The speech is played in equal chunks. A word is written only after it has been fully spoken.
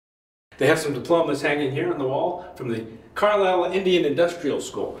They have some diplomas hanging here on the wall from the Carlisle Indian Industrial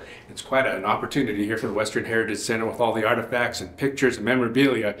School. It's quite an opportunity here for the Western Heritage Center with all the artifacts and pictures and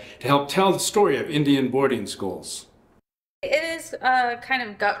memorabilia to help tell the story of Indian boarding schools. It is kind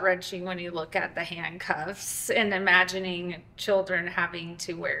of gut-wrenching when you look at the handcuffs and imagining children having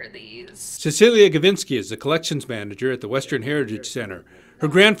to wear these. Cecilia Gavinsky is the collections manager at the Western Heritage Center. Her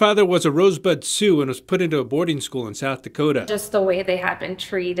grandfather was a Rosebud Sioux and was put into a boarding school in South Dakota. Just the way they had been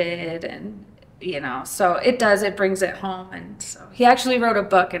treated, and so it brings it home. And so he actually wrote a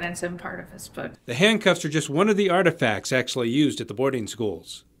book, and it's in part of his book. The handcuffs are just one of the artifacts actually used at the boarding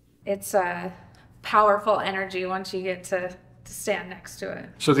schools. It's a powerful energy once you get to stand next to it.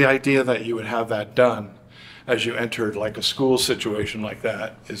 So the idea that you would have that done as you entered like a school situation like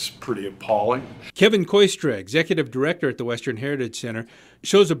that is pretty appalling. Kevin Koistra, executive director at the Western Heritage Center,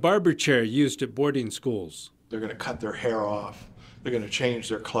 shows a barber chair used at boarding schools. They're going to cut their hair off. They're going to change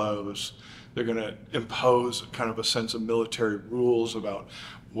their clothes. They're going to impose kind of a sense of military rules about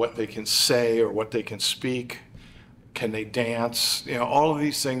what they can say or what they can speak. Can they dance? All of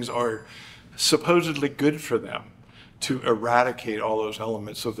these things are supposedly good for them to eradicate all those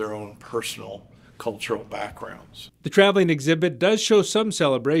elements of their own personal cultural backgrounds. The traveling exhibit does show some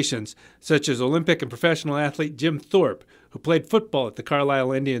celebrations, such as Olympic and professional athlete Jim Thorpe, who played football at the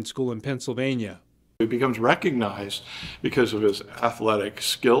Carlisle Indian School in Pennsylvania. He becomes recognized because of his athletic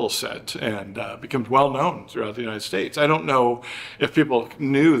skill set and becomes well known throughout the United States. I don't know if people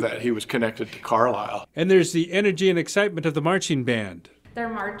knew that he was connected to Carlisle. And there's the energy and excitement of the marching band. They're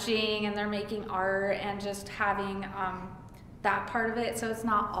marching and they're making art and just having that part of it, so it's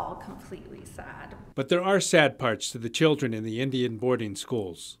not all completely sad. But there are sad parts to the children in the Indian boarding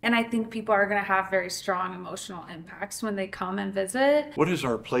schools. And I think people are going to have very strong emotional impacts when they come and visit. What is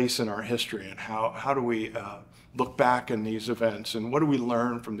our place in our history, and how do we look back in these events, and what do we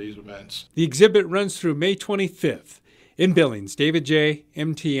learn from these events? The exhibit runs through May 25th. In Billings, David J.,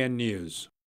 MTN News.